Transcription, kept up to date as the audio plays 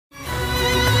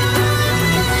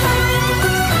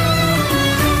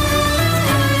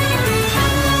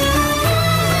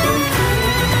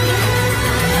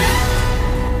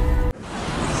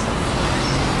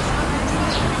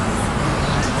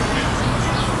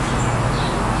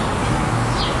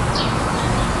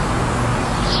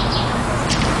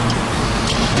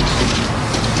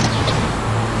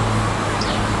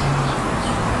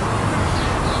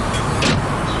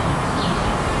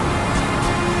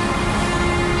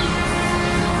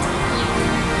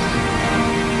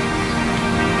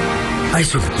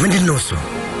አይሱን ምንድነው እሱ?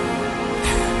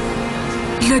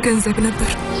 ለገንዘብ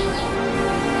ነበር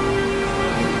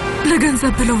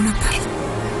ለገንዘብ ብለው ነበር።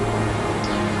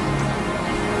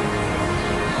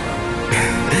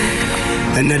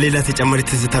 እና ሌላ ተጨማሪ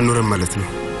ትዝታ ኖረን ማለት ነው።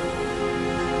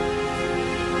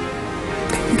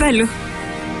 በሉ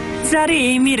ዛሬ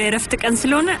የሚር እረፍት ቀን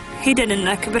ስለሆነ ሄደን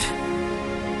እናክብር።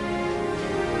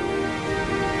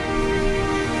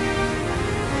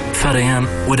 ፈሪሃም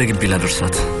ወደ ግቢ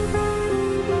ላድርሳት።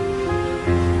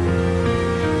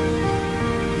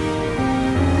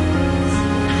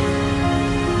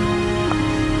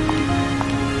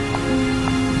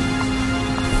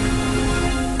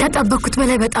 ከጠበቅኩት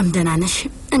በላይ በጣም ደህና ነሽ።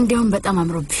 እንዲያውም በጣም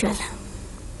አምሮብሻል።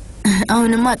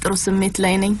 አሁንማ ጥሩ ስሜት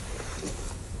ላይ ነኝ።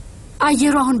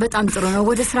 አየሩ አሁን በጣም ጥሩ ነው።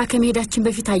 ወደ ስራ ከመሄዳችን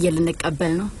በፊት አየር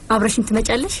ልንቀበል ነው። አብረሽን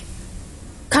ትመጫለሽ?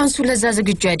 ካንሱ ለዛ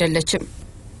ዝግጁ አይደለችም።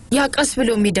 ያ ቀስ ብሎ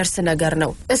የሚደርስ ነገር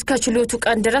ነው። እስከ ችሎቱ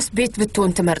ቀን ድረስ ቤት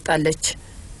ብትሆን ትመርጣለች።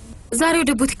 ዛሬ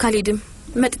ወደ ቡቲክ አልሄድም።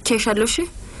 መጥቼ እሻለሁ። እሺ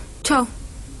ቻው።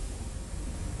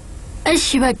 እሺ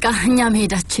በቃ እኛ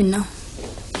መሄዳችን ነው።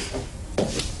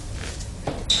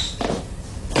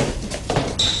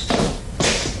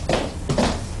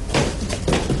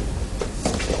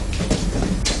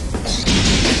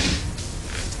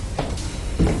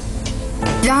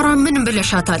 ዛራ ምን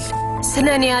ብለሻታል?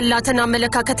 ስለኔ ያላትን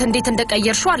አመለካከት እንዴት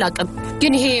እንደቀየርሽው አላቅም፣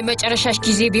 ግን ይሄ የመጨረሻሽ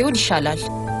ጊዜ ቢሆን ይሻላል።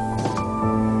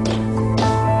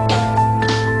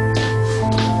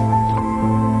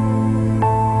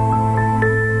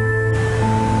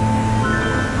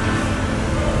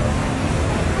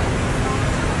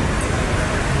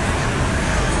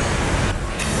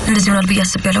 እንደዚህ ሆናል ብዬ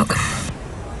አስቤ አላውቅም።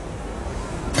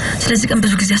 ስለዚህ ቀን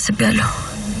ብዙ ጊዜ አስቤያለሁ።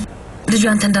 ልጁ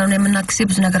አንተ እንዳልሆነ የምናግዜ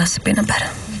ብዙ ነገር አስቤ ነበር።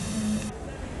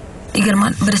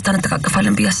 ይገርማል፣ በደስታ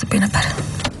እንተቃቀፋለን ብዬ አስቤ ነበር።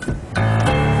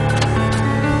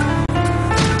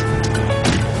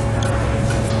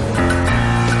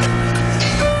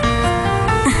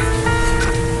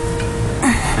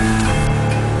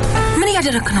 ምን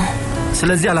እያደረክ ነው?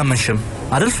 ስለዚህ አላመንሽም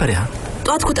አይደል ፈሪሃ?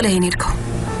 ጧት ቁጥ ላይ ሄድከው?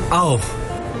 አዎ፣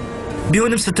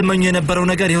 ቢሆንም ስትመኙ የነበረው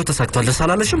ነገር ይኸው ተሳክቷል። ደስ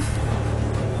አላለሽም?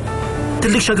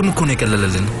 ትልቅ ሸክም እኮ ነው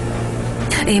የቀለለልን።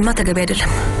 ይሄማ ተገቢ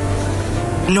አይደለም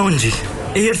ነው እንጂ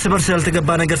ይሄ እርስ በርስ ያልተገባ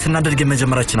ነገር ስናደርግ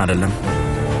የመጀመራችን አይደለም።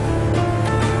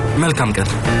 መልካም ቀን።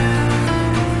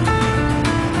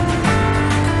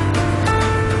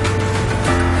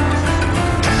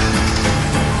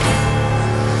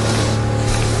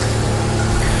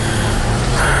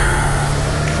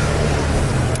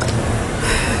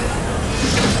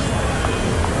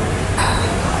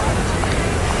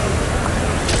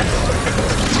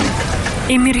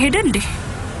 ኤሚር ሄደ እንዴ?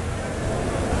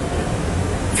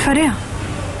 ፈሪሃ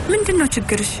ምንድነው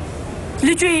ችግርሽ?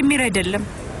 ልጁ ኤሚር አይደለም።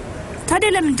 ታዲያ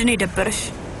ለምንድን ነው የደበረሽ?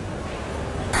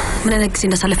 ምን አይነት ጊዜ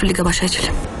እንዳሳለፍ ሊገባሽ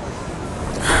አይችልም።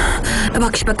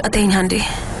 እባክሽ በቃ ተይኝ አንዴ።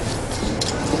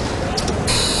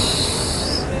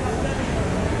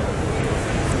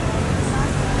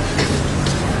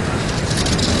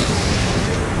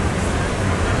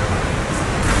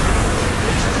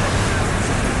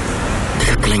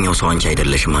 ትክክለኛው ሰው አንቺ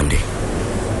አይደለሽም አንዴ።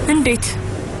 እንዴት?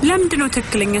 ለምንድን ነው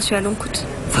ትክክለኛ ሰው ያልሆንኩት?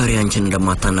 ፈሪ አንቺን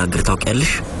እንደማታናግር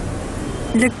ታውቂያለሽ?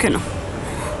 ልክ ነው።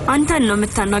 አንተን ነው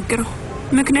የምታናግረው።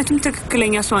 ምክንያቱም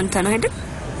ትክክለኛ ሰው አንተ ነህ አይደል?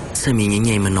 ስሚኝ፣ እኛ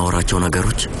የምናወራቸው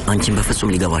ነገሮች አንቺን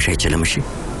በፍጹም ሊገባሽ አይችልም። እሺ?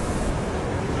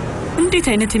 እንዴት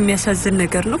አይነት የሚያሳዝን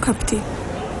ነገር ነው ካፕቴን።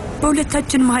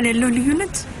 በሁለታችን መሀል ያለው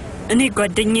ልዩነት እኔ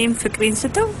ጓደኛዬም ፍቅሬን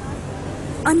ስተው፣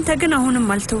 አንተ ግን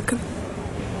አሁንም አልተውክም።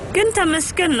 ግን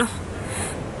ተመስገን ነው፣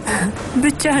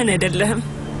 ብቻህን አይደለህም።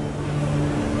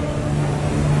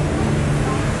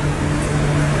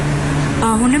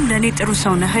 አሁንም ለኔ ጥሩ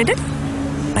ሰው ነህ አይደል?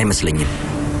 አይመስለኝም።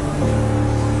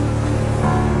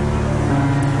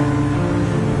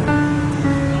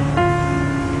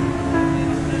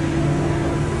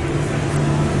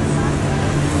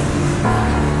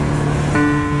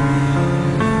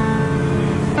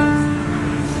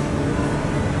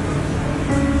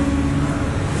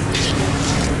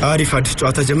 አሪፍ አዲስ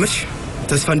ጨዋታ ጀመርሽ።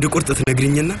 ተስፋ እንድቆርጥ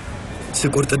ትነግሪኝና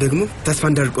ስቆርጥ ደግሞ ተስፋ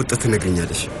እንዳልቆርጥ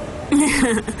ትነግሪኛለሽ።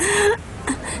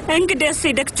 እንግዲህ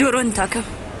አሰይደክ ጆሮን ታከም።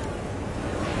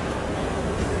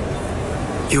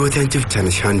 ህይወቴ አንቺ ብቻ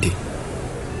ነሽ አንዴ።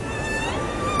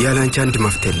 ያለ አንቺ አንድ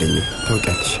መፍትሄ የለኝም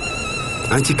ታውቂያለሽ።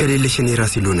 አንቺ ከሌለሽ እኔ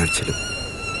ራሴ ልሆን አልችልም።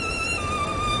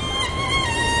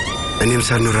 እኔም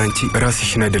ሳልኖር አንቺ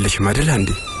ራስሽን አይደለሽም አይደል አንዴ?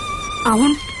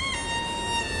 አሁን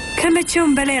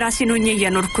ከመቼውም በላይ ራሴን ሆኜ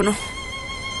እየኖርኩ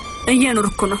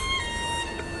ነው።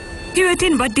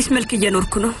 ህይወቴን በአዲስ መልክ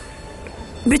እየኖርኩ ነው።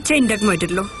 ብቻዬን ደግሞ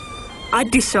አይደለም፣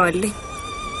 አዲስ ሰው አለኝ።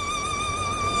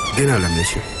 ግን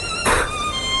አላምንሽም።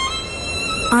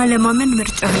 አለማመን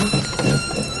ምርጫ ነው።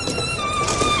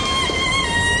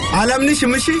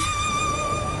 አላምንሽም። እሺ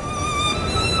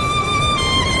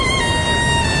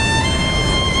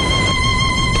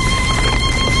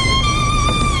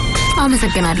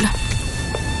አመሰግናለሁ።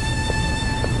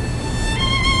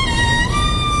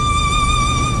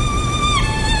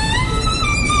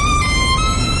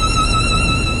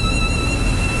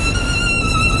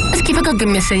 እስኪ ፈገግ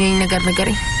የሚያሰኘኝ ነገር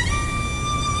ንገረኝ።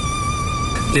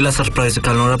 ሌላ ሰርፕራይዝ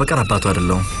ካልኖረ በቀር አባቱ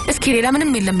አይደለሁም። እስኪ ሌላ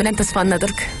ምንም የለም ብለን ተስፋ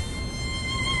እናድርግ።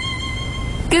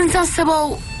 ግን ሳስበው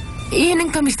ይህንን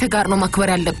ከሚስትህ ጋር ነው ማክበር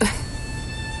ያለብህ።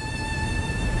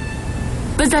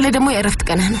 በዛ ላይ ደግሞ የእረፍት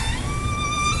ቀንህ ነው።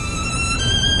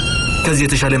 ከዚህ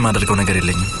የተሻለ የማደርገው ነገር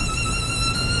የለኝም።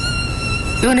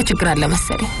 የሆነ ችግር አለ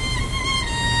መሰለኝ።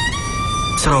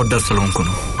 ስራ ወዳድ ስለሆንኩ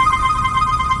ነው።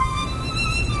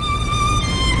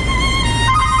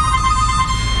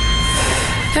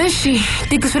 እሺ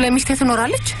ድግሱ ላይ ሚስትህ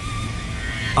ትኖራለች?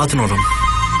 አትኖርም።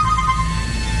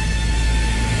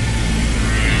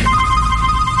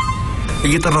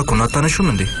 እየጠራኩ ነው። አታነሹም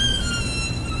እንዴ?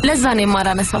 ለዛ ነው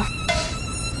የማላነሳው።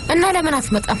 እና ለምን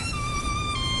አትመጣም?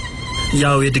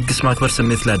 ያው የድግስ ማክበር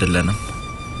ስሜት ላይ አይደለንም።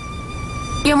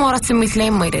 የማውራት ስሜት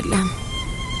ላይም አይደለም።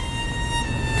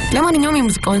 ለማንኛውም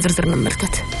የሙዚቃውን ዝርዝር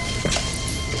እንመልከት።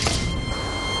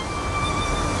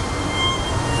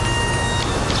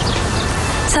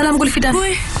 ሰላም ጉልፊዳን።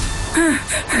 ወይ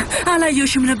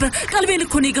አላየሽም ነበር። ቀልቤን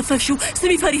እኮ ነው የገፈፍሽው።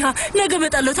 ስሚ ፈሪሃ፣ ነገ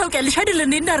እመጣለሁ ታውቂያለሽ አይደል?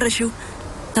 እንዴ እንዳረሽው።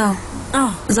 አዎ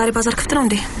ዛሬ ባዛር ክፍት ነው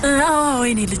እንዴ? አዎ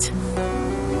ወይኔ ልጅ።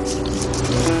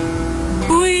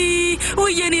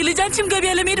 ወይ የኔ ልጅ አንቺም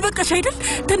ገበያ ለመሄድ በቃሽ አይደል?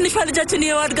 ትንሿ ልጃችን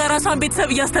የዋድ ጋር ራሷን ቤተሰብ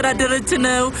እያስተዳደረች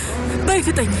ነው። በይ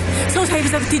ፍጠኝ። ሰው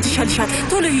ሳይበዛ ብትሄጂ ይሻልሻል።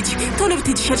 ቶሎ ሂጂ፣ ቶሎ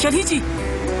ብትሄጂ ይሻልሻል። ሂጂ።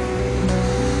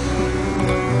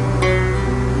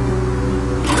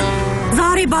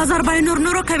 ዛሬ ባዛር ባይኖር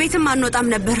ኖሮ ከቤትም አንወጣም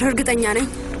ነበር፣ እርግጠኛ ነኝ።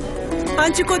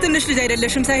 አንቺ እኮ ትንሽ ልጅ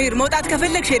አይደለሽም ሳሂር። መውጣት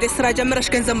ከፈለግሽ ሄደሽ ስራ ጀምረሽ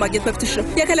ገንዘብ ማግኘት መብትሽ ነው።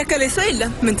 የከለከለሽ ሰው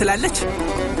የለም። ምን ትላለች?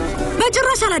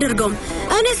 በጭራሽ አላደርገውም።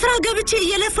 እኔ ስራ ገብቼ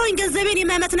እየለፋኝ ገንዘቤን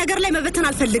የሚያመት ነገር ላይ መበተን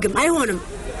አልፈልግም። አይሆንም።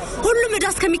 ሁሉም ዕዳ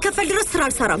እስከሚከፈል ድረስ ስራ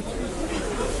አልሰራም።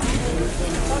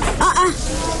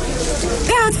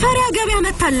 ያት ፈሪያ ገበያ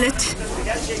መታለች።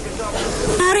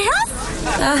 ፈሪያ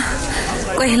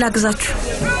ቆይ ላግዛችሁ።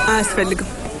 አያስፈልግም።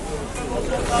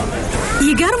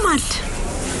 ይገርማል።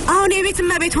 አሁን የቤት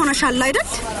እመቤት ሆነሻል አይደል?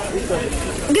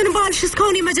 ግን ባልሽ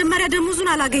እስካሁን የመጀመሪያ ደሞዙን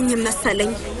አላገኘም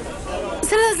መሰለኝ።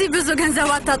 ስለዚህ ብዙ ገንዘብ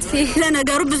አታጥፊ።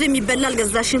 ለነገሩ ብዙ የሚበላ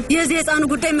አልገዛሽም። የዚህ ህፃኑ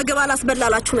ጉዳይ ምግብ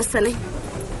አላስበላላችሁ መሰለኝ።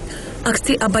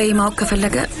 አክስቴ አባዬ ማወቅ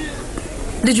ከፈለገ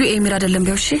ልጁ ኤሚር አይደለም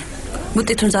ቢሆን እሺ።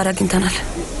 ውጤቱን ዛሬ አግኝተናል።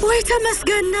 ወይ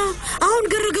ተመስገን ነው። አሁን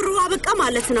ግርግሩ አበቃ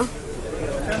ማለት ነው።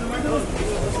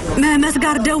 መመስ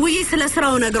ጋር ደውዬ ስለ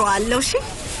ስራው ነግረዋለሁ። እሺ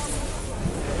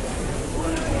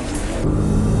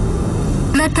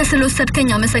መተህ ስለወሰድከኝ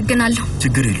አመሰግናለሁ።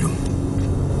 ችግር የለውም።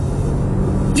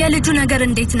 የልጁ ነገር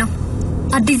እንዴት ነው?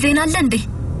 አዲስ ዜና አለ እንዴ?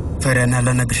 ፈሪያን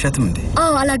አላነግርሻትም እንዴ?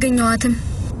 አዎ አላገኘኋትም።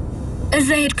 እዛ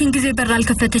ሄድኩኝ ጊዜ በር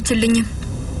አልከፈተችልኝም።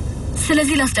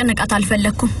 ስለዚህ ላስጨነቃት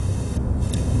አልፈለኩም።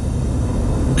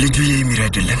 ልጁ የኤሚር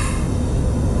አይደለም።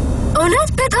 እውነት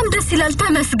በጣም ደስ ይላል።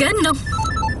 ተመስገን ነው።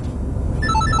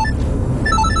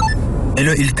 ሄሎ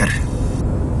ኢልከር።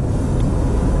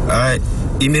 አይ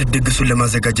ኤሚር ድግሱን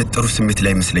ለማዘጋጀት ጥሩ ስሜት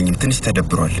ላይ አይመስለኝም። ትንሽ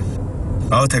ተደብሯል።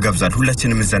 አዎ ተጋብዟል።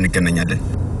 ሁላችንም እዛ እንገናኛለን።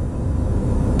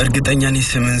 እርግጠኛ ነኝ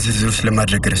ስምን ዝርዝር ውስጥ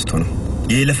ለማድረግ ረስቶ ነው።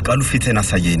 የይለፍ ቃሉ ፊትን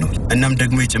አሳየኝ ነው። እናም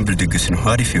ደግሞ የጭንብል ድግስ ነው።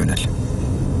 አሪፍ ይሆናል።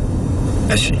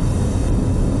 እሺ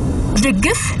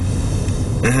ድግስ?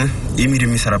 ኤሚር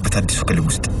የሚሰራበት አዲሱ ክለብ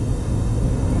ውስጥ።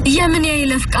 የምን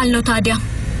የይለፍ ቃል ነው ታዲያ?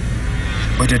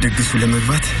 ወደ ድግሱ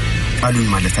ለመግባት ቃሉን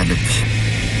ማለት አለብሽ።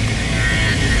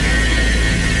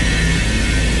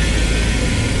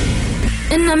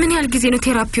 እና ምን ያህል ጊዜ ነው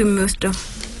ቴራፒው የሚወስደው?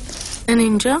 እኔ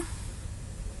እንጃ።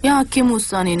 የሐኪሙ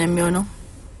ውሳኔ ነው የሚሆነው።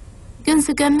 ግን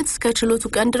ስገምት እስከ ችሎቱ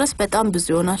ቀን ድረስ በጣም ብዙ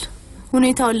ይሆናል።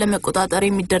 ሁኔታውን ለመቆጣጠር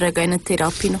የሚደረግ አይነት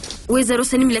ቴራፒ ነው። ወይዘሮ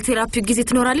ሰኒም ለቴራፒው ጊዜ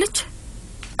ትኖራለች?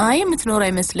 አይ የምትኖር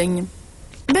አይመስለኝም።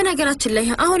 በነገራችን ላይ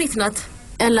አሁን የት ናት?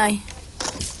 ላይ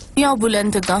ያው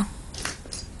ቡለንት ጋር።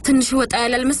 ትንሽ ወጣ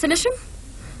ያለ አልመሰለሽም?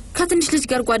 ከትንሽ ልጅ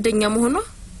ጋር ጓደኛ መሆኗ።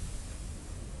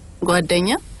 ጓደኛ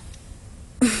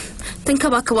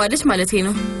ትንከባከባለች ማለት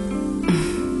ነው።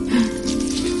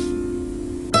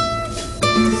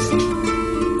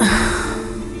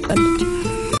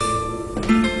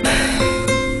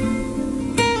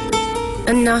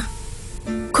 እና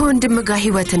ከወንድም ጋር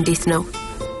ህይወት እንዴት ነው?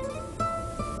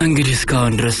 እንግዲህ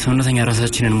እስካሁን ድረስ እውነተኛ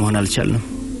ራሳችንን መሆን አልቻልንም።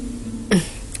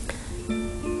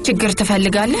 ችግር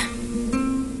ትፈልጋለህ?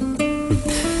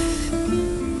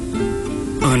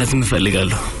 እውነትም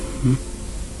እፈልጋለሁ።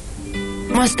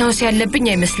 ማስታወስ ያለብኝ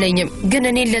አይመስለኝም ግን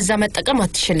እኔ ለዛ መጠቀም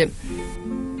አትችልም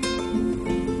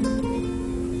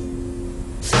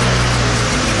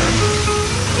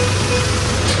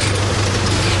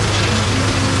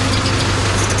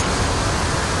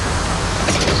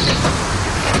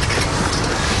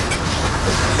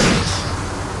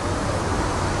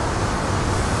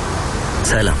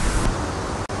ሰላም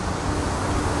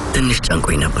ትንሽ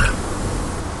ጫንቆኝ ነበር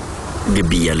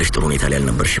ግቢ ያለሽ ጥሩ ሁኔታ ላይ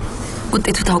አልነበርሽም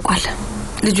ውጤቱ ታውቋል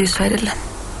ልጁ እሱ አይደለም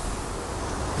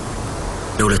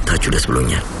ለሁለታችሁ ደስ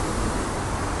ብሎኛል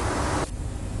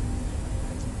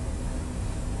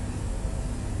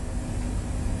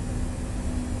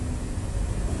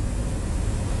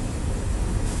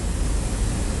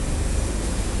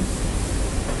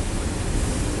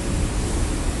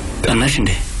ቀናሽ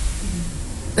እንዴ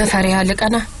በፈሪሃ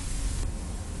ለቀና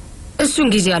እሱን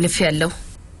ጊዜ አልፍ ያለው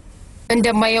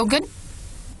እንደማየው ግን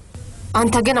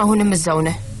አንተ ግን አሁንም እዛው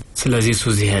ነህ ስለዚህ እሱ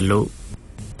እዚህ ያለው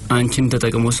አንቺን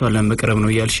ተጠቅሞ ሰው ለመቅረብ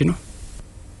ነው ያልሽ ነው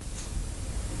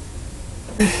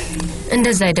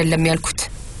እንደዛ አይደለም ያልኩት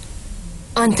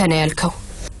አንተ ነህ ያልከው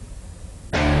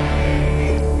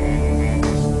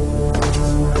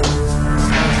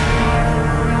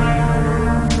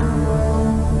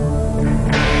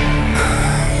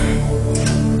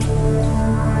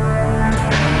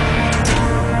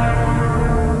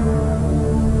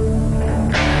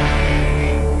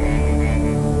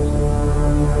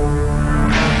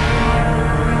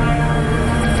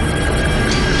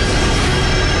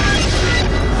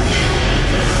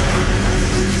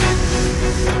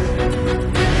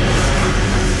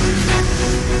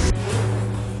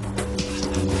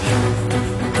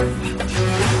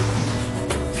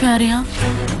ፈሪሃ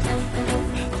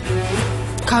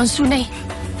ካንሱ ነይ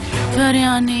ፈሪሃ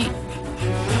ነይ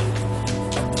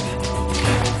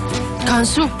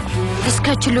ካንሱ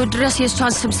እስከ ችሎ ድረስ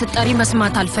የሷን ስም ስጠሪ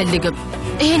መስማት አልፈልግም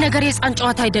ይሄ ነገር የጻን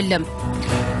ጨዋታ አይደለም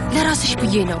ለራስሽ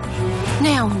ብዬ ነው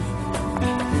ነይ አሁን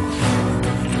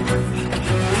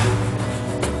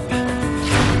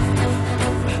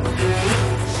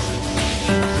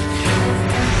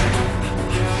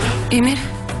ኤሚር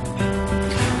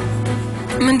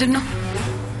ምንድነው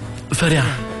ፈሪሃ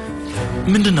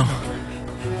ምንድነው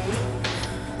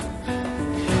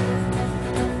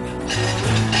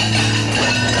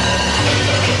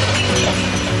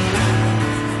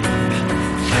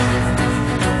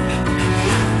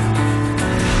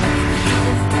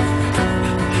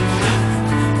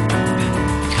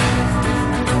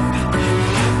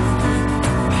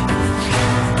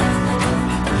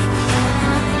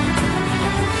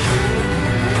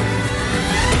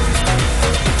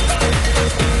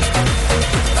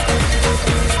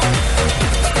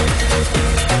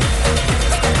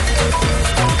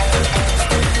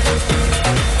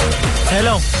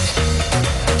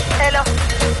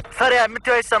ፈሪሃ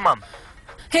ምትው አይሰማም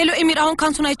ሄሎ ኤሚር አሁን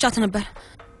ካንሱን አይቻት ነበር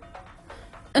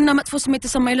እና መጥፎ ስሜት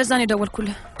ተሰማኝ ለዛ ነው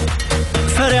ደወልኩልህ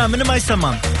ፈሪሃ ምንም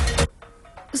አይሰማም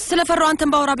ስለፈራው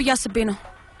አንተን ባወራ ብዬ አስቤ ነው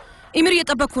ኤሚር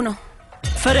እየጠበቅኩ ነው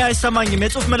ፈሪሃ አይሰማኝም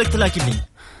የጽሁፍ መልእክት ላኪልኝ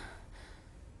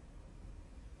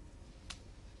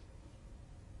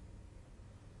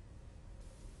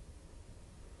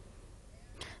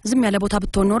ዝም ያለ ቦታ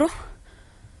ብትሆን ኖሮ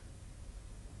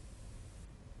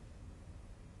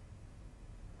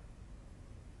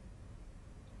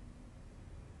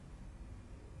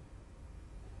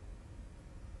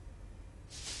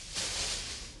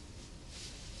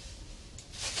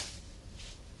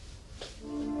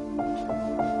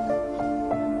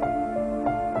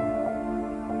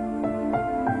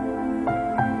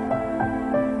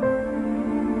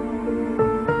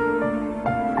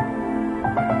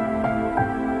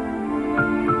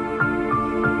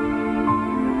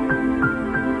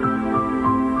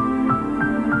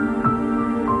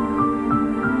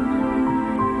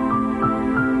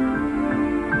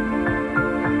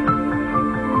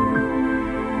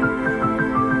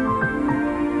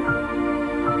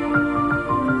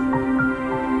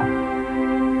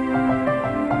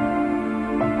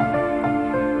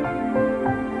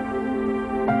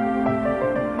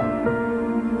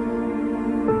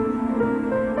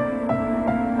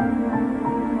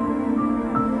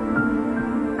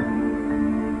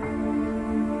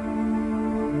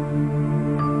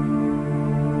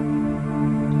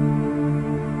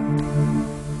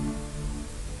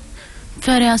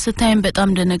ፈሪሃ ስታይም በጣም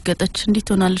ደነገጠች እንዴት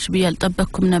ሆናለሽ ብዬ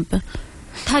አልጠበቅኩም ነበር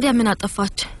ታዲያ ምን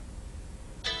አጠፋች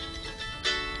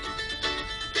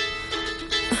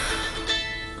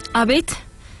አቤት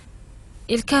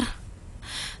ኢልከር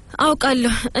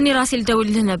አውቃለሁ እኔ ራሴ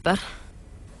ልደውልልህ ነበር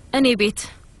እኔ ቤት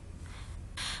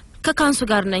ከካንሱ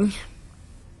ጋር ነኝ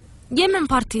የምን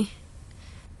ፓርቲ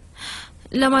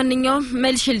ለማንኛውም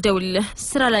መልሽ ልደውልልህ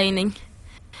ስራ ላይ ነኝ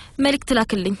መልእክት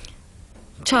ላክልኝ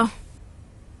ቻው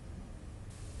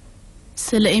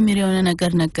ስለ ኤሚር የሆነ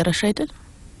ነገር ነገረሽ አይደል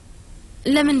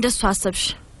ለምን እንደሱ አሰብሽ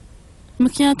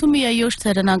ምክንያቱም ያየውሽ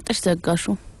ተደናቅጠሽ ዘጋሹ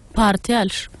ፓርቲ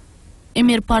አልሽ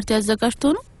ኤሚር ፓርቲ አዘጋጅቶ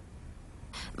ነው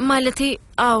ማለቴ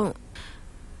አው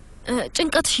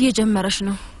ጭንቀትሽ እየጀመረሽ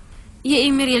ነው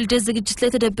የኤሚር የልደት ዝግጅት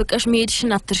ላይ ተደብቀሽ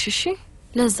መሄድሽን አትርሽሽ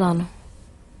ለዛ ነው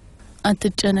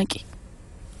አትጨነቂ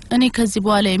እኔ ከዚህ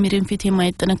በኋላ ኤሚርን ፊት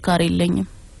የማየት ጥንካሬ የለኝም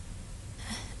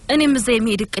እኔም እዛ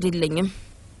የሚሄድ እቅድ የለኝም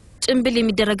ጭምብል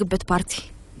የሚደረግበት ፓርቲ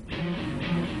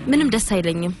ምንም ደስ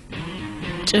አይለኝም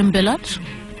ጭምብላልሽ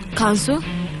ካንሱ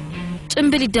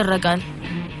ጭምብል ይደረጋል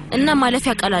እና ማለፍ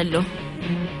ያቀላለሁ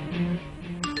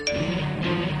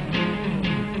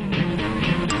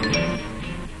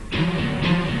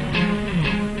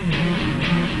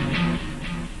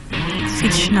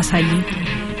ፊትሽን አሳይኝ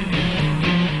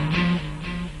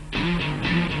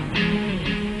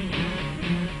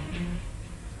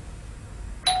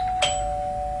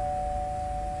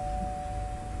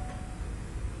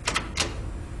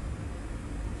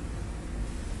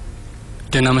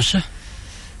ደህና መሸህ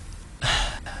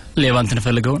ሌቫንትን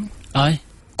ፈልገው ነው አይ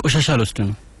ቆሻሻ ልወስድ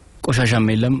ነው ቆሻሻም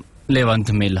የለም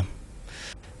ሌቫንትም የለም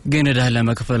ግን እዳህ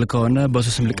ለመክፈል ከሆነ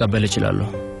በሱስም ልቀበል እችላለሁ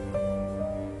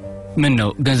ምን ነው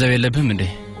ገንዘብ የለብህም እንዴ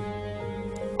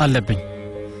አለብኝ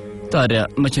ታዲያ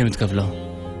መቼ ነው የምትከፍለው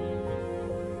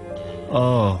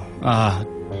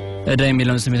እዳ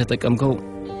የሚለውን ስም የተጠቀምከው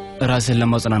ራስህን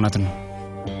ለማጽናናት ነው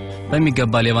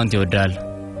በሚገባ ሌቫንት ይወዳል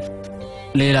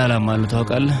ሌላ ዓላማ አለው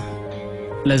ታውቃለህ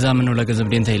ለዛ ምን ነው ለገንዘብ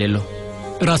ደንታ የሌለው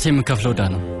ራሴ የምከፍለው ዳ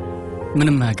ነው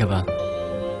ምንም አያገባ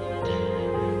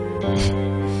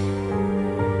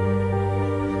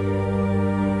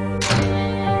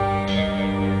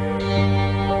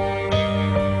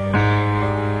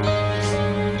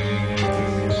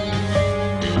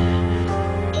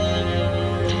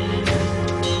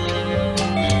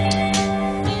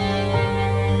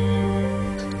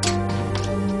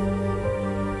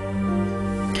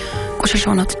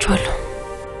ቆሻሻውን አትቼዋለሁ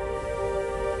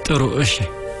ጥሩ እሺ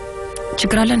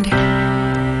ችግር አለ እንዴ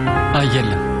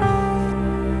አየለም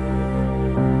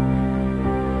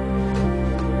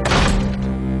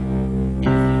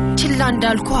ችላ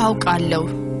እንዳልኩ አውቃለሁ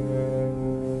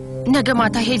ነገ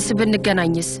ማታ ሄድስ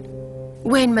ብንገናኝስ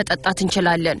ወይን መጠጣት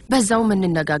እንችላለን በዛው ምን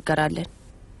እንነጋገራለን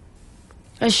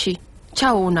እሺ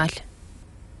ቻው ኡናል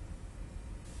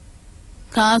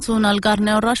ከአቶ ኡናል ጋር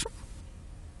ነው ያወራሽው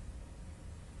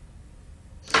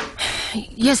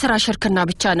የሥራ ሽርክና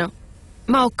ብቻ ነው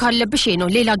ማወቅ ካለብሽ ነው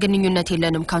ሌላ ግንኙነት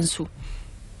የለንም ካንሱ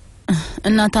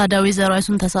እና ታዲያ ወይዘሮ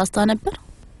አይሱን ተሳስታ ነበር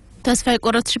ተስፋ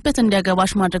የቆረጥሽበት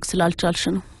እንዲያገባሽ ማድረግ ስላልቻልሽ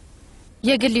ነው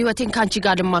የግል ህይወቴን ካንቺ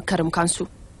ጋር ልማከርም ካንሱ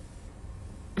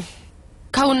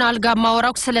ከኡናል ጋር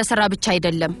ማወራው ስለ ሥራ ብቻ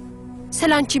አይደለም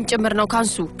ስላንቺም ጭምር ነው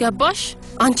ካንሱ ገባሽ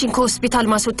አንቺን ከሆስፒታል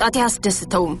ማስወጣት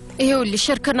ያስደስተውም ይሄውልሽ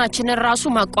ሽርክናችንን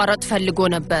ራሱ ማቋረጥ ፈልጎ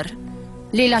ነበር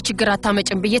ሌላ ችግር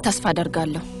አታመጭም ብዬ ተስፋ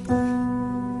አደርጋለሁ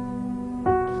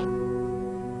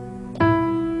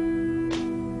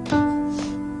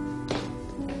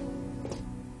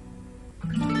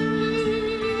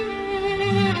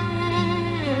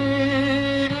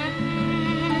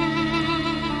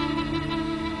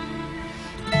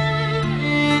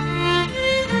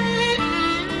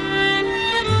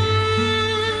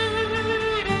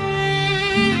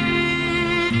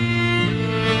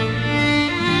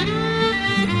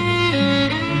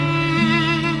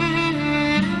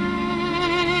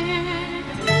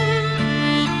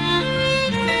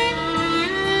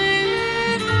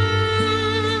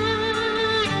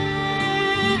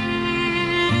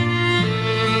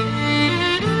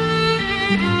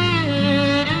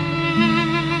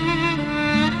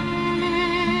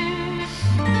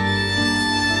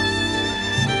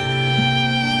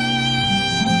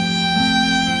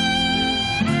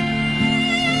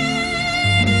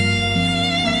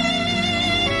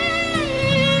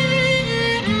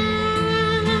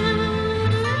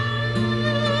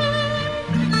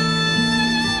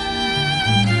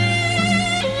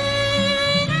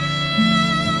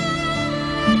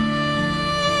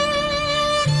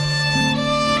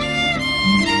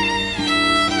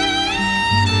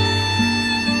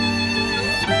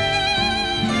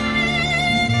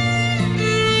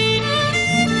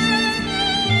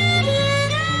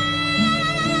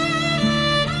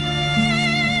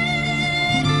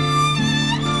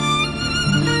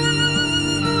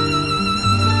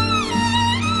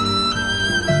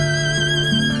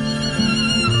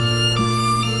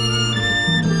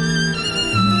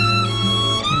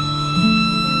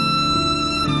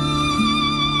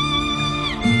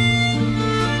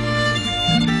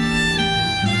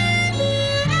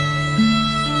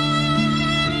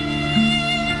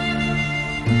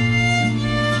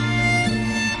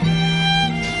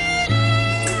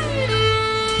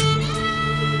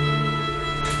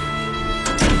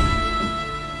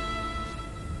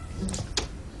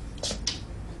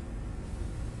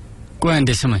ቆይ አንዴ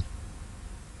ስማኝ።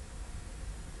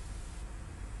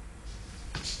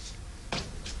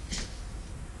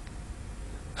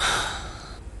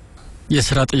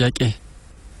 የሥራ ጥያቄ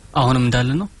አሁንም እንዳለ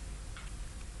ነው?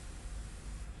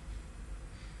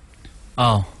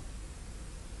 አዎ።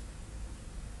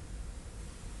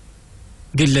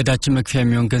 ግን ለዳችን መክፈያ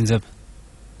የሚሆን ገንዘብ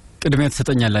ቅድሚያ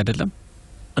ትሰጠኛለህ አይደለም?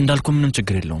 እንዳልኩ ምንም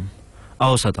ችግር የለውም።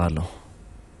 አዎ እሰጥሃለሁ።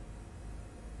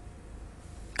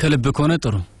 ከልብ ከሆነ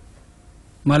ጥሩ።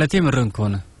 ማለቴ ምርን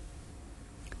ከሆነ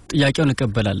ጥያቄውን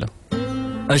እቀበላለሁ።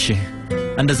 እሺ፣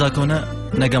 እንደዛ ከሆነ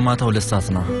ነገ ማታ 2 ሰዓት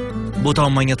ና።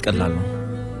 ቦታውን ማግኘት ቀላል ነው።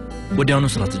 ወዲያውኑ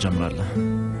ስራ ትጀምራለህ።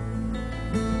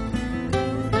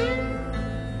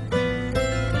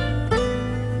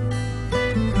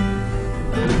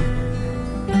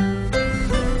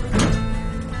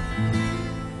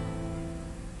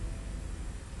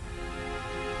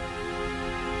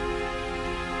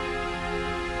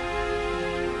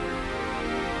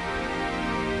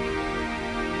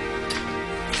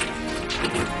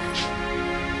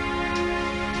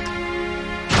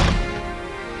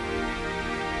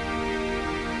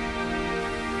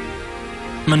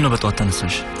 ምን ነው በጠዋት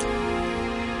ተነሳሽ?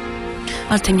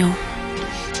 አልተኛውም።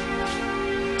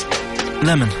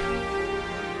 ለምን?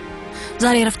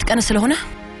 ዛሬ እረፍት ቀን ስለሆነ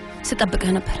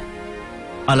ስጠብቅህ ነበር።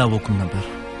 አላወኩም ነበር።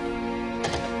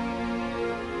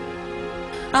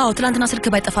 አዎ፣ ትላንትና ስልክ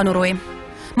ባይጠፋ ኖሮ ወይም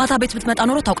ማታ ቤት ብትመጣ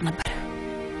ኖሮ ታውቅ ነበር።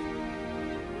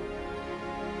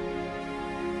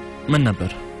 ምን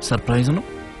ነበር? ሰርፕራይዝ ነው?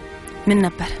 ምን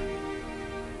ነበር?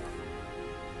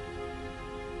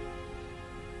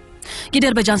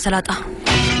 የደርበጃን ሰላጣ፣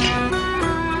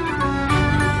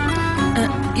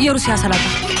 የሩሲያ ሰላጣ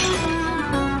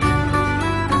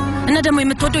እና ደግሞ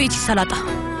የምትወደው የቺዝ ሰላጣ።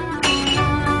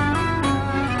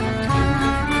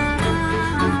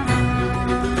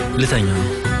 ልተኛ ነው።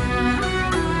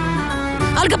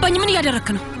 አልገባኝም። ምን እያደረክ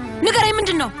ነው? ንገረኝ።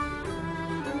 ምንድን ነው?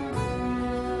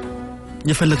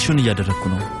 የፈለግሽውን እያደረግኩ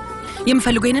ነው።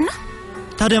 የምፈልገው ይሄንን ነው።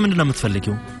 ታዲያ ምንድን ነው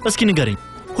የምትፈልጊው? እስኪ ንገረኝ።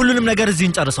 ሁሉንም ነገር እዚህ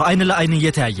እንጨርሰው፣ አይን ለአይን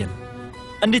እየተያየን።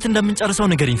 እንዴት እንደምንጨርሰው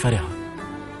ንገሪኝ ፈሪሃ።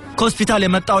 ከሆስፒታል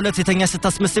የመጣው ዕለት የተኛ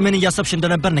ስታስመስል ምን እያሰብሽ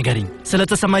እንደነበር ንገሪኝ።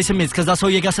 ስለተሰማኝ ስሜት ከዛ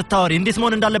ሰውዬ ጋር ስታወሪ እንዴት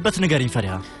መሆን እንዳለበት ንገሪኝ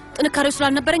ፈሪሃ። ጥንካሬው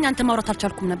ስላልነበረኝ አንተ ማውራት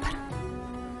አልቻልኩም ነበር።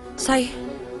 ሳይ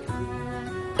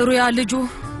ሩያ ልጁ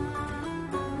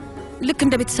ልክ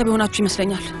እንደ ቤተሰብ የሆናችሁ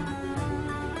ይመስለኛል።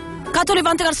 ከአቶ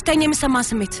ሌቫንት ጋር ስታየኝ የሚሰማን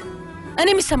ስሜት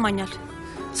እኔም ይሰማኛል።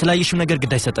 ስላየሽው ነገር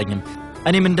ግድ አይሰጠኝም።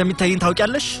 እኔም እንደሚታየኝ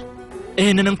ታውቂያለሽ።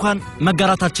 ይሄንን እንኳን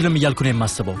መጋራት አልችልም እያልኩ ነው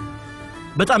የማስበው።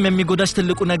 በጣም የሚጎዳሽ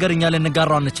ትልቁ ነገር እኛ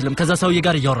ልንጋራው አንችልም። ከዛ ሰውዬ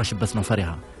ጋር እያወራሽበት ነው ፈሪሃ።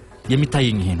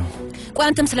 የሚታየኝ ይሄ ነው። ቆይ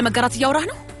አንተም ስለ መጋራት እያወራህ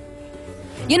ነው?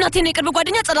 የእናቴን የቅርብ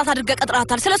ጓደኛ ጽላት አድርገህ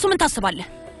ቀጥረሃታል። ስለሱ ምን ታስባለህ?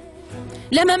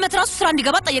 ለመመት ራሱ ስራ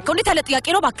እንዲገባ ጠየቀው። እንዴት ያለ ጥያቄ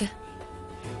ነው ባክህ?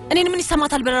 እኔን ምን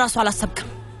ይሰማታል ብለህ ራሱ አላሰብክም።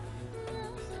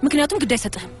 ምክንያቱም ግድ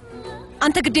አይሰጥህም።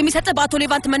 አንተ ግድ የሚሰጥህ በአቶ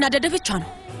ሌቫንት መናደድህ ብቻ ነው።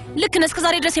 ልክ ነህ።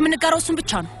 እስከዛሬ ድረስ የምንጋራው እሱን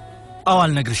ብቻ ነው። አዎ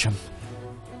አልነግርሽም።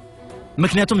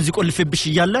 ምክንያቱም እዚህ ቆልፌብሽ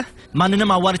እያለ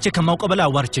ማንንም አዋርቼ ከማውቀው በላይ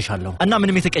አዋርቼሻለሁ እና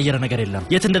ምንም የተቀየረ ነገር የለም።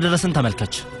 የት እንደደረስን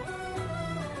ተመልከች።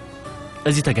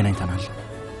 እዚህ ተገናኝተናል።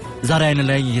 ዛሬ አይን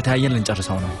ላይ እየተያየን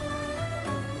ልንጨርሰው ነው።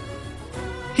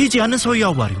 ሂጂ፣ ያንን ሰውዬ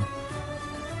አዋሪው።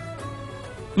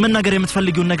 መናገር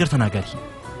የምትፈልጊውን ነገር ተናገሪ።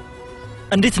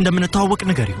 እንዴት እንደምንተዋወቅ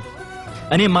ንገሪው።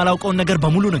 እኔ የማላውቀውን ነገር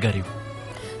በሙሉ ንገሪው።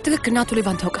 ትክክል። አቶ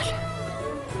ሌቫንት ያውቃል።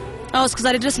 አዎ፣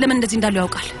 እስከዛሬ ድረስ ለምን እንደዚህ እንዳለው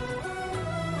ያውቃል።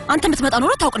 አንተ የምትመጣ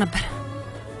ኖሮ ታውቅ ነበር።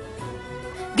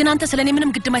 ግን አንተ ስለኔ ምንም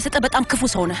ግድ ማይሰጠ በጣም ክፉ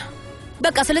ሰው ነህ።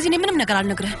 በቃ ስለዚህ እኔ ምንም ነገር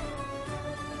አልነግርህም።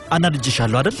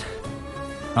 አናድጄሻለሁ አይደል?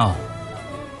 አዎ፣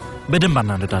 በደንብ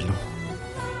አናደዳለሁ።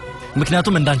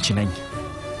 ምክንያቱም እንዳንቺ ነኝ።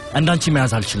 እንዳንቺ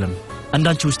መያዝ አልችልም።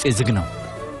 እንዳንቺ ውስጤ ዝግ ነው።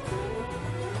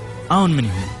 አሁን ምን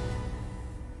ይሁን?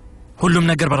 ሁሉም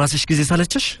ነገር በራስሽ ጊዜ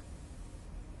ሳለችሽ?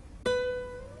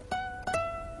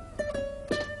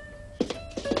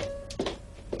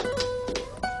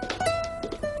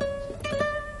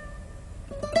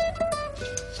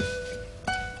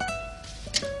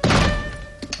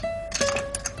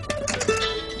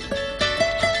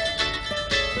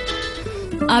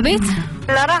 አቤት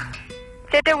ላራ፣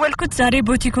 የደወልኩት ዛሬ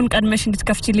ቦቲኩን ቀድመሽ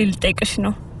እንድትከፍቺልኝ ልጠይቅሽ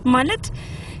ነው። ማለት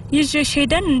ይዤሽ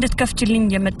ሄደን እንድትከፍቺልኝ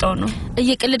እየመጣሁ ነው።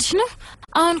 እየቀለድሽ ነው?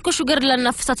 አሁን እኮ ሹገር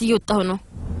ላናፍሳት እየወጣሁ ነው።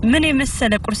 ምን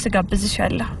የመሰለ ቁርስ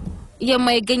ጋብዝሻለሁ።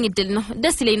 የማይገኝ እድል ነው።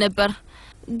 ደስ ይለኝ ነበር፣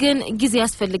 ግን ጊዜ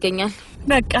ያስፈልገኛል።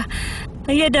 በቃ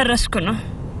እየደረስኩ ነው።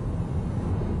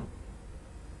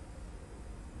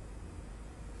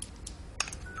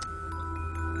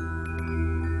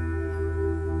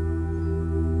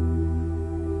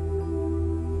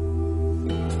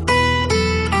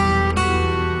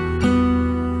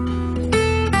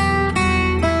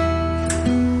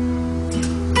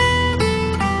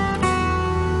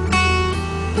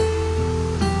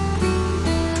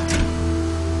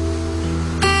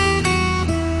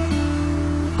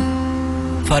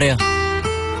 ፈሪያ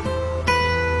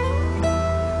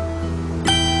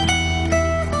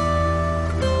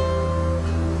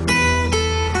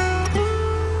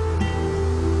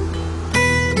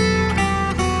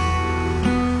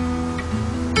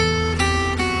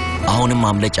አሁንም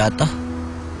ማምለጫ አጣ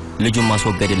ልጁን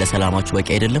ማስወገድ ለሰላማችሁ በቂ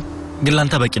አይደለም ግን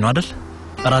ላንተ በቂ ነው አይደል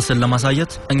ራስን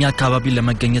ለማሳየት እኛ አካባቢ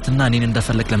ለመገኘትና እኔን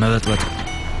እንደፈለክ ለመበጥበጥ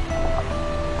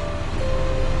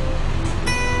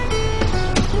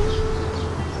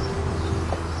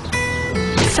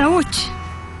ሰዎች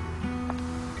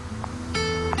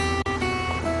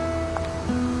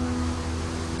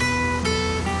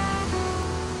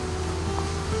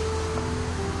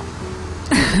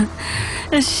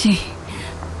እሺ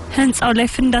ህንጻው ላይ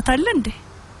ፍንዳታ አለ እንዴ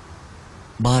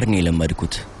ባህርኔ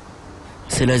ለመድኩት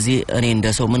ስለዚህ እኔ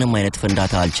እንደሰው ምንም አይነት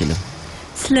ፍንዳታ አልችልም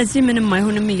ስለዚህ ምንም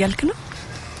አይሆንም ይያልክ ነው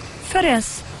ፈሪያስ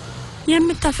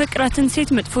የምታፈቅራትን ሴት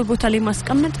መጥፎ ቦታ ላይ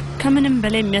ማስቀመጥ ከምንም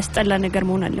በላይ የሚያስጠላ ነገር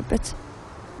መሆን አለበት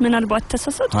ምናልባት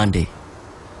ተሳሳት አንዴ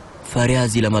ፈሪያ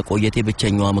እዚህ ለማቆየቴ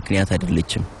ብቸኛዋ ምክንያት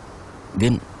አይደለችም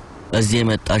ግን እዚህ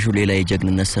የመጣሽው ሌላ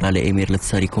የጀግንነት ስራ ለኤሚር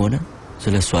ልትሰሪ ከሆነ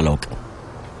ስለሱ አላውቅም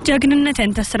ጀግንነት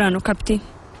ያንተ ስራ ነው ካፕቴን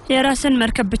የራስን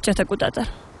መርከብ ብቻ ተቆጣጣር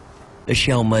እሺ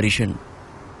ያው መሪሽን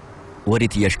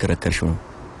ወዴት እያሽከረከርሽው ነው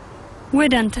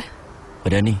ወደ አንተ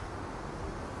ወደ እኔ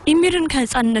ኤሚርን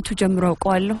ከህፃንነቱ ጀምሮ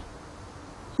አውቀዋለሁ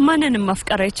ማንንም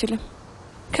ማፍቀር አይችልም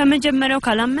ከመጀመሪያው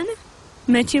ካላመነ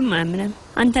መቼም አያምንም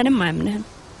አንተንም አያምንህም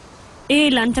ይሄ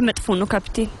ላንተ መጥፎ ነው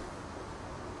ካፕቴን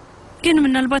ግን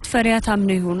ምናልባት ፈሪያ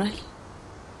ታምነው ይሆናል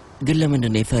ግን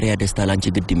ለምንድን ነው ፈሪያ ደስታ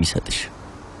ላንቺ ግድ የሚሰጥሽ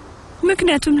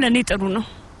ምክንያቱም ለኔ ጥሩ ነው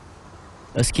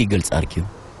እስኪ ግልጽ አርጊው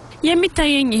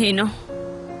የሚታየኝ ይሄ ነው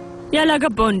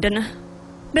ያላገባው እንደነ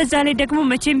በዛ ላይ ደግሞ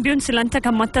መቼም ቢሆን ስላንተ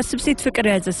ከማታስብ ሴት ፍቅር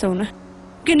ያዘ ሰው ነው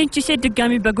ግን እቺ ሴት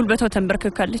ድጋሚ በጉልበቷ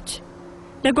ተንበርክካለች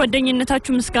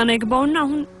ለጓደኝነታችሁ ምስጋና ይግባውና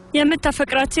አሁን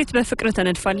የምታፈቅራት ሴት በፍቅር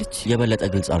ተነድፋለች የበለጠ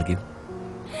ግልጽ አርጊው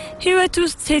ህይወት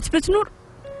ውስጥ ሴት ብትኖር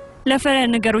ለፈሪያ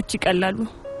ነገሮች ይቀላሉ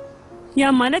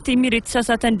ያ ማለት ኤሚር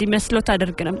የተሳሳተ እንዲመስለው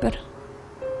ታደርግ ነበር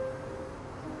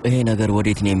ይሄ ነገር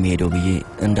ወዴት ነው የሚሄደው ብዬ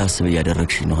እንዳስብ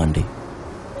ያደረግሽ ነው አንዴ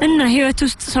እና ህይወት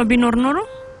ውስጥ ሰው ቢኖር ኖሮ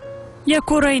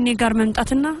የኮራይኔ ጋር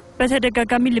መምጣትና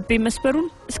በተደጋጋሚ ልቤ መስበሩን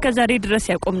እስከ ዛሬ ድረስ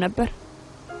ያቆም ነበር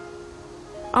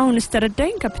አሁን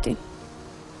እስተረዳኝ ካፕቴን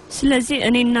ስለዚህ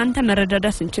እኔ እናንተ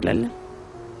መረዳዳት እንችላለን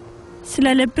ስለ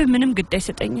ልብ ምንም ግድ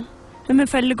አይሰጠኝም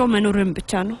የምፈልገው መኖርን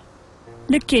ብቻ ነው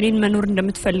ልክ የኔን መኖር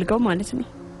እንደምትፈልገው ማለት ነው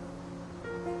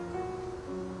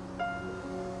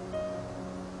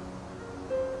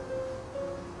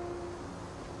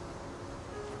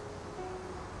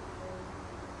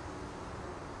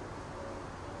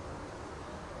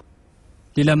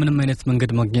ሌላ ምንም አይነት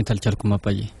መንገድ ማግኘት አልቻልኩም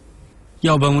አባዬ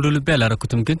ያው በሙሉ ልቤ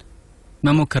አላረኩትም ግን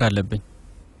መሞከር አለብኝ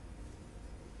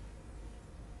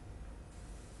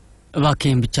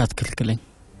እባክህን ብቻ አትከልክለኝ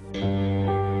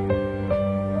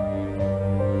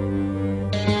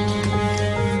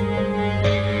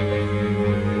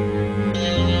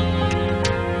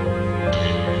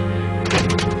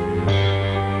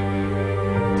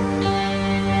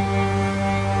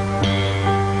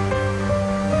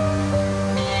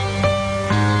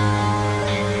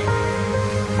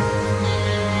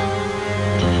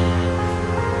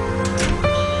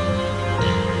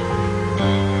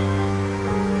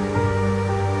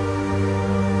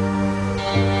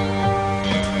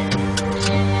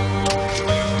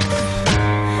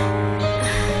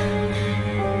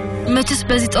መቼስ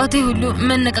በዚህ ጧቴ ሁሉ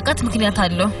መነቃቃት ምክንያት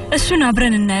አለው እሱን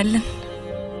አብረን እናያለን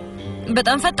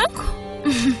በጣም ፈጠንኩ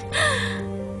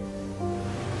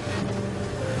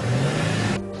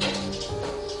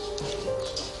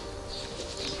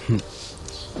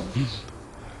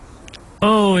ኦ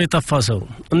የጠፋሰው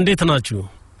እንዴት ናችሁ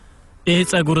ይሄ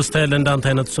ጸጉር ስታይል እንዳንተ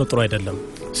አይነቱ ሰው ጥሩ አይደለም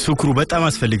ሱክሩ በጣም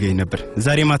አስፈልገኝ ነበር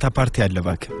ዛሬ ማታ ፓርቲ አለ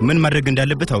ባክ ምን ማድረግ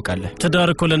እንዳለበት አውቃለህ ትዳር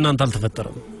እኮ ለእናንተ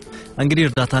አልተፈጠረም እንግዲህ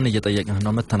እርዳታን እየጠየቅን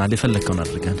ነው መተናል የፈለከውን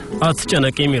አድርገን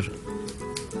አትጨነቅ ኤሚር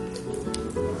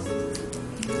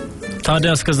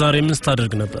ታዲያ እስከ ዛሬ ምን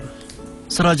ስታደርግ ነበር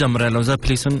ስራ ጀምሬያለሁ ዘ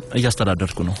ፕሌስን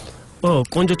እያስተዳደርኩ ነው ኦ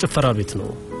ቆንጆ ጭፈራ ቤት ነው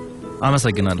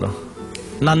አመሰግናለሁ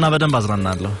ናና በደንብ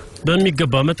አዝናናለሁ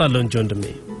በሚገባ መጣለው እንጂ ወንድሜ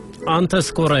አንተ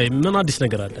ስኮራይ ምን አዲስ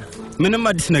ነገር አለ ምንም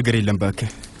አዲስ ነገር የለም ባክ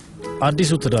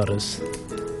አዲሱ ትዳርስ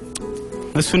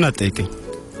እሱን አትጠይቀኝ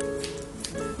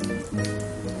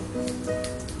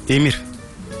ኤሚር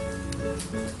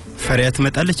ፈሪያ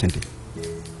ትመጣለች እንዴ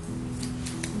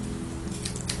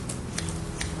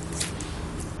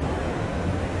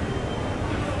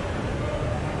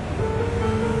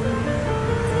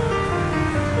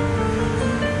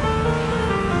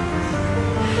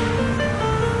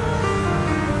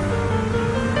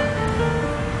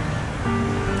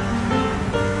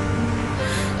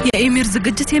የኤሚር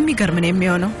ዝግጅት የሚገርም ነው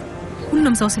የሚሆነው።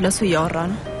 ሁሉም ሰው ስለሱ እያወራ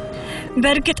ነው።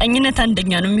 በእርግጠኝነት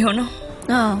አንደኛ ነው የሚሆነው።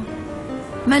 አዎ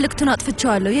መልእክቱን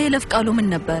አጥፍቼዋለሁ። የይለፍ ቃሉ ምን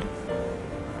ነበር?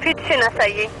 ፊትሽን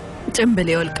አሳየኝ። ጭምብል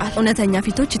ይወልቃል። እውነተኛ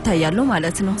ፊቶች ይታያሉ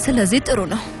ማለት ነው። ስለዚህ ጥሩ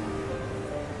ነው።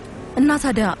 እና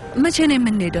ታዲያ መቼ ነው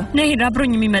የምንሄደው? ነይ፣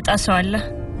 አብሮኝ የሚመጣ ሰው አለ።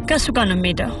 ከሱ ጋር ነው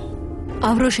የምሄደው።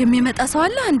 አብሮሽ የሚመጣ ሰው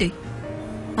አለ እንዴ?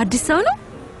 አዲስ ሰው ነው?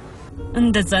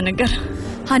 እንደዛ ነገር።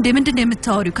 አንዴ ምንድነው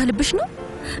የምታወሪው? ከልብሽ ነው?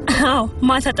 አዎ፣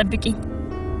 ማታ ጠብቂኝ።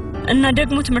 እና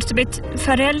ደግሞ ትምህርት ቤት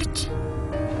ፈሪያ አለች?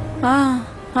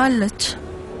 አለች።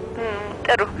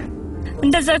 ጥሩ።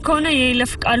 እንደዛ ከሆነ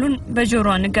የይለፍ ቃሉን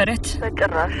በጆሮዋ ንገሪያት።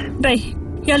 በጭራሽ። በይ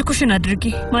ያልኩሽን አድርጊ።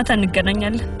 ማታ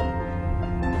እንገናኛለን።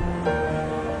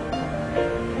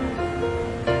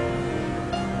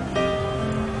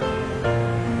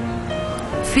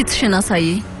 ፊትሽን አሳይ።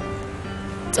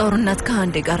 ጦርነት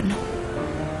ከአንዴ ጋር ነው።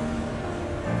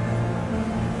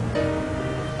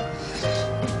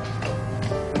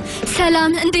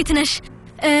 ሰላም፣ እንዴት ነሽ?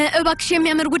 እባክሽ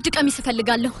የሚያምር ውድ ቀሚስ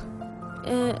እፈልጋለሁ።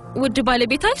 ውድ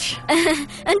ባለቤት አልሽ?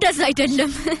 እንደዛ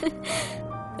አይደለም።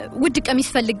 ውድ ቀሚስ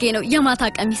ፈልጌ ነው፣ የማታ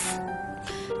ቀሚስ።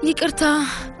 ይቅርታ፣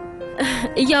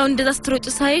 ያው እንደዛ ስትሮጭ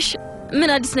ሳይሽ ምን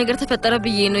አዲስ ነገር ተፈጠረ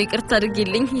ብዬ ነው። ይቅርታ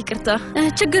አድርጊልኝ። ይቅርታ።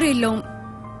 ችግር የለውም።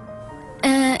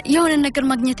 የሆነ ነገር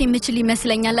ማግኘት የምችል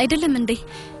ይመስለኛል። አይደለም እንዴ?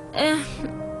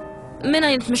 ምን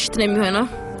አይነት ምሽት ነው የሚሆነው?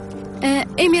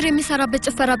 ኤሚር የሚሰራበት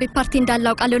ጭፈራ ቤት ፓርቲ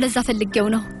እንዳላውቃለሁ። ለዛ ፈልጌው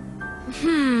ነው።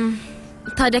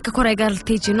 ታዲያ ከኮራይ ጋር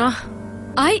ልትሄጂ ነው?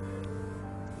 አይ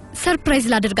ሰርፕራይዝ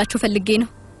ላደርጋችሁ ፈልጌ ነው።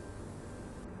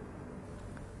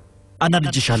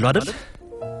 አናድጅሻለሁ አይደል?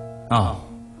 አዎ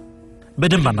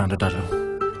በደንብ አናደዳለሁ።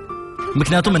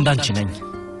 ምክንያቱም እንዳንቺ ነኝ።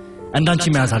 እንዳንቺ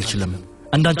መያዝ አልችልም።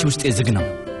 እንዳንቺ ውስጤ ዝግ ነው።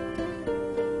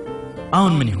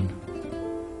 አሁን ምን ይሁን?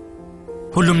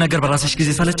 ሁሉም ነገር በራስሽ ጊዜ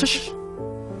ሰለቸሽ?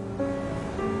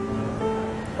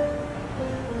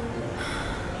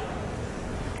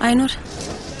 አይኖር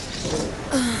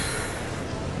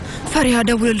ፈሪሃ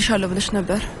ደውልልሻለሁ ብለሽ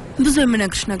ነበር። ብዙ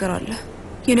የምነግርሽ ነገር አለ።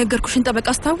 የነገርኩሽን ጠበቃ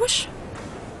አስታወሽ?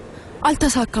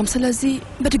 አልተሳካም። ስለዚህ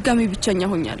በድጋሚ ብቸኛ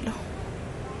ሆኛለሁ።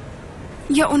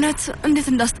 የእውነት እንዴት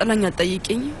እንዳስጠላኝ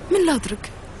አትጠይቂኝ። ምን ላድርግ?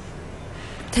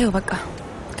 ተይው በቃ።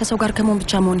 ከሰው ጋር ከመሆን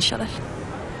ብቻ መሆን ይሻላል።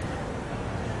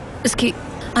 እስኪ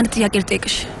አንድ ጥያቄ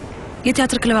ልጠይቅሽ።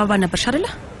 የቲያትር ክለብ አባል ነበርሽ አይደለ?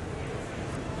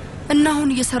 እና አሁን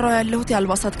እየሰራው ያለሁት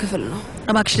የአልባሳት ክፍል ነው።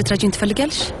 እባክሽ ልትረጂኝ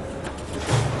ትፈልጊያለሽ?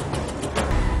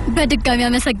 በድጋሚ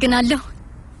አመሰግናለሁ።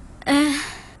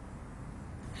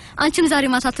 አንቺም ዛሬ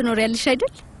ማታ ትኖሪያለሽ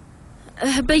አይደል?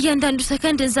 በእያንዳንዱ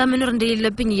ሰከንድ እዛ መኖር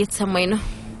እንደሌለብኝ እየተሰማኝ ነው።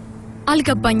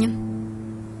 አልገባኝም።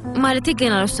 ማለቴ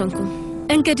ገና አልወሰንኩም።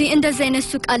 እንግዲህ እንደዚህ አይነት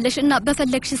ሱቅ አለሽ እና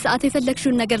በፈለግሽ ሰዓት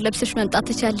የፈለግሽውን ነገር ለብሰሽ መምጣት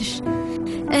ትቻለሽ።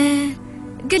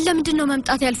 ግን ለምንድን ነው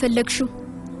መምጣት ያልፈለግሽው?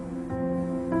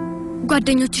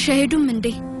 ጓደኞችሽ አይሄዱም እንዴ?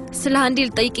 ስለ አንዴ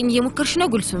ልጠይቅኝ እየሞከርሽ ነው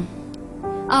ጉልሱም?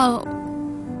 አዎ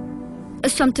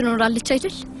እሷም ትኖራለች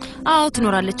አይደል? አዎ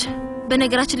ትኖራለች።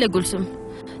 በነገራችን ላይ ጉልሱም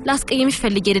ላስቀየምሽ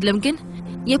ፈልጌ አይደለም፣ ግን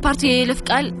የፓርቲው የይለፍ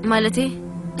ቃል ማለቴ።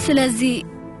 ስለዚህ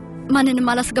ማንንም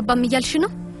አላስገባም እያልሽ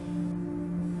ነው?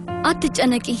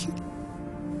 አትጨነቂ።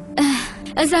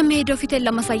 እዛ የሚሄደው ፊቴን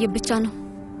ለማሳየት ብቻ ነው።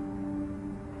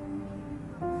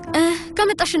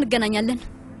 ከመጣሽ እንገናኛለን።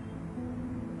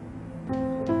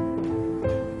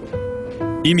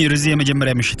 ኢሚር፣ እዚህ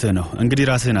የመጀመሪያ ምሽትህ ነው። እንግዲህ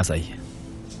ራስህን አሳይ።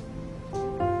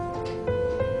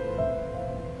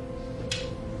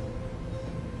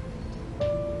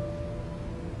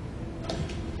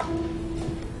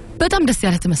 በጣም ደስ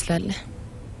ያለ ትመስላለህ።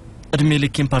 እድሜ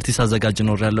ልኬን ፓርቲ ሳዘጋጅ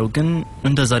ኖር ያለው ግን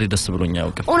እንደ ዛሬ ደስ ብሎኝ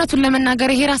አያውቅም። እውነቱን ለመናገር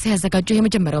ይሄ ራስህ ያዘጋጀው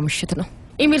የመጀመሪያው ምሽት ነው።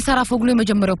 ኢሚር ሰራፎግሉ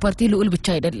የመጀመሪያው ፓርቲ ልዑል ብቻ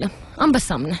አይደለም፣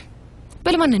 አንበሳም ነህ።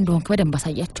 በልማን እንደሆንክ በደንብ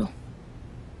አሳያቸው።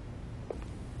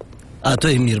 አቶ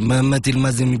ኢሚር መሐመድ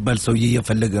ይልማዝ የሚባል ሰውዬ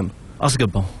እየፈለገ ነው።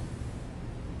 አስገባው።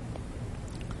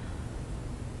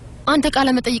 አንተ ቃለ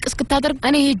መጠይቅ እስክታደርግ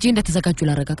እኔ ሄጄ እንደተዘጋጁ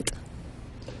ላረጋግጥ።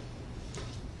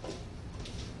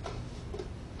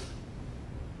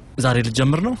 ዛሬ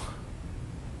ልጀምር ነው።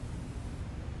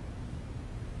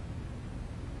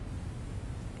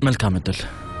 መልካም እድል።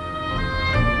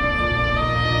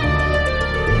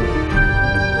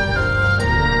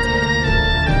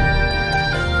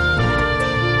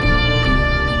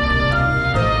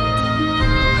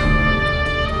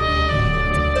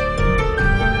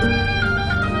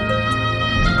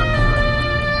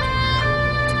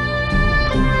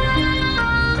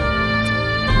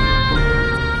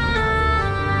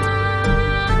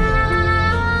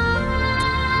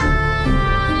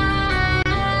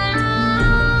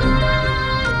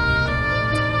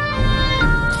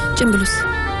 ጭምብሉስ?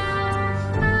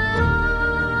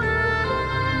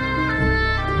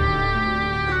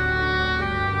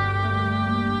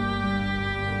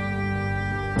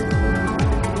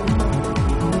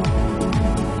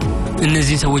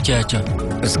 እነዚህን ሰዎች ያያቸው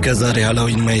እስከ ዛሬ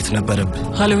ሃሎዊን ማየት ነበረብህ።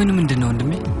 ሃሎዊን ምንድነው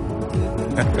ወንድሜ?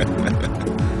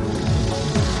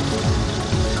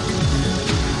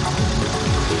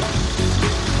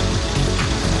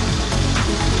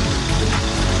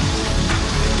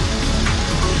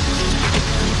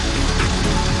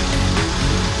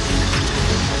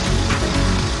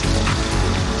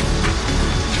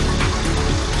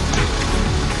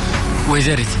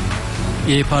 ወይዘሪት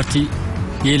ይሄ ፓርቲ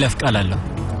የይለፍ ቃል አለው።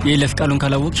 የይለፍ ቃሉን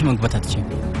ካላወቅሽ መግባት አትችይም።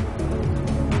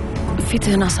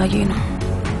 ፊትህን አሳየኝ ነው።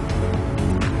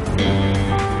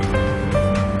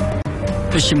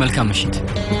 እሺ መልካም ምሽት።